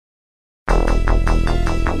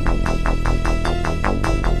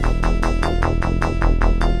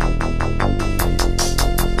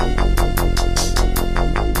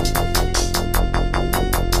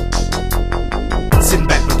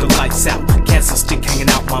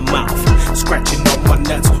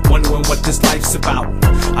stress about it.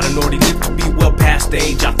 I done already lived to be well past the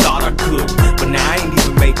age I thought I could, but now I ain't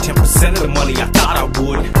even made 10% of the money I thought I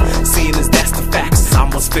would. Seeing as that's the facts, I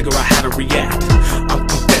must figure out how to react. I'm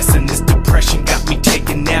confessing this depression got me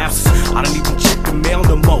taking naps. I don't even check the mail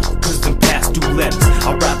no more, cause them past due letters.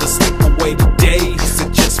 I'd rather slip away today, cause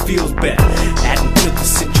it just feels better. Adding to the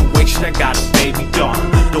situation, I got a baby daughter.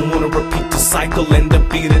 Don't wanna repeat the cycle, end up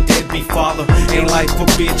being a deadbeat father. Ain't life a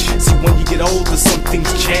bitch. See, when you get older, some things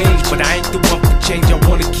change, but I ain't the one for change. I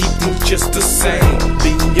wanna keep things just the same.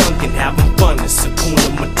 Being young and having fun is Hakuna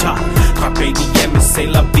Matata. Carpe diem and say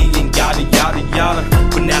la vie and yada yada yada.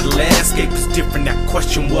 But now the landscape is different, I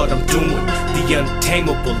question what I'm doing. The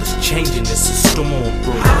untamable is changing, it's a storm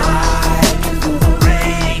brewing. I can feel the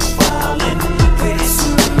rain falling. Pretty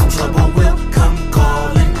soon trouble will come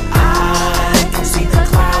calling. I can see the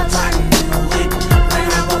clouds, I knew it. When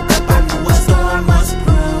I woke up, I knew a storm was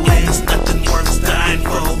brewing. There's nothing worth dying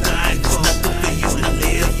for. There's nothing for you to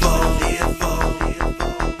live for.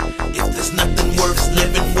 If there's nothing worth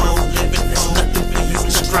living for, there's nothing for you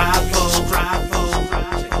to strive for.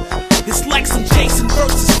 It's like some Jason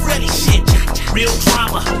versus Freddy shit. Real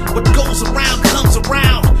drama. What goes around comes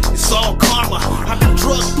around. It's all karma. I've been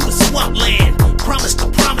drugged through the swampland, promised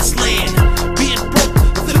the promised land. Being broke,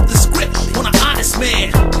 flip the script on an honest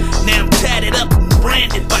man. Now I'm tatted up and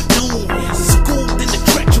branded by doom. Schooled in the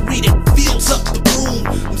treachery that fills up the room.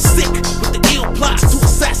 I'm sick with the ill plots to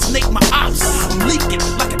assassinate my ops. I'm leaking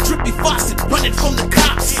like a drippy faucet, running from the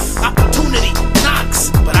cops. Opportunity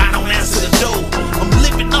knocks, but I don't answer the door. I'm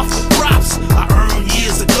living off the props I earned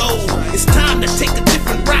years ago. It's time to take a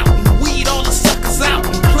different route and weed all the suckers out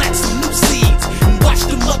and plant some new seeds and watch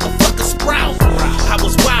them motherfuckers sprout. I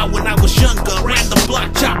was wild when I was younger, ran the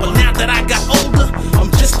block chopper. Now that I got older,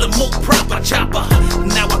 I'm just a more proper chopper.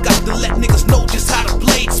 Now I got to let niggas know just how to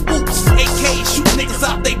blade spoops. AK shoot niggas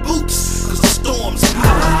out they boots, cause the storm's brewing.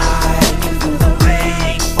 I can feel the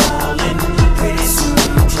rain falling. Pretty soon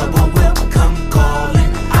trouble will come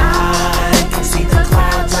calling. I can see the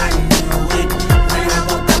clouds, I knew it. When I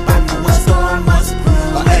woke up, I knew a storm was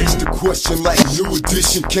brewing. I asked the question like new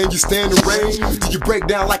edition. Can you stand the rain? Do you break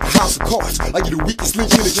down like a house of cards? Are you the weakest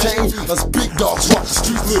link in the chain? Us big dogs walk the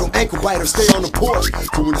streets, little ankle biters stay on the porch.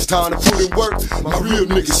 So when it's time to put in work, my real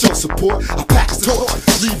niggas show support. I pack a torch,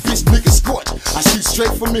 leave bitch niggas scorched. I shoot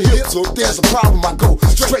straight from the hip, so if there's a problem, I go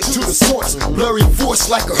straight to the source. Blurry voice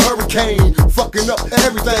like a hurricane, fucking up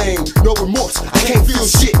everything. No remorse, I can't feel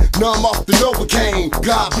shit. Now I'm off the Novocaine.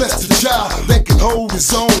 God bless the child that can hold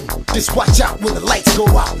his own. Just watch out when the lights go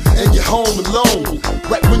out and you're home alone.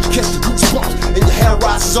 Right when you catch the goosebumps and your hair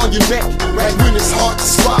rises on your neck. Right when it's hard to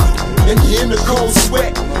swallow and you're in the cold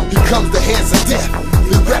sweat. Here comes the hands of death.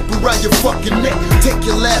 They wrap around your fucking neck. Take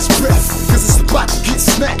your last breath, cause it's about to get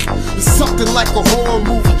smacked. It's something like a horror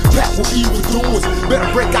movie, packed with evil doings.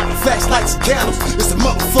 Better break out the flashlights and candles. It's a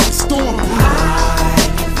motherfucking storm brewing.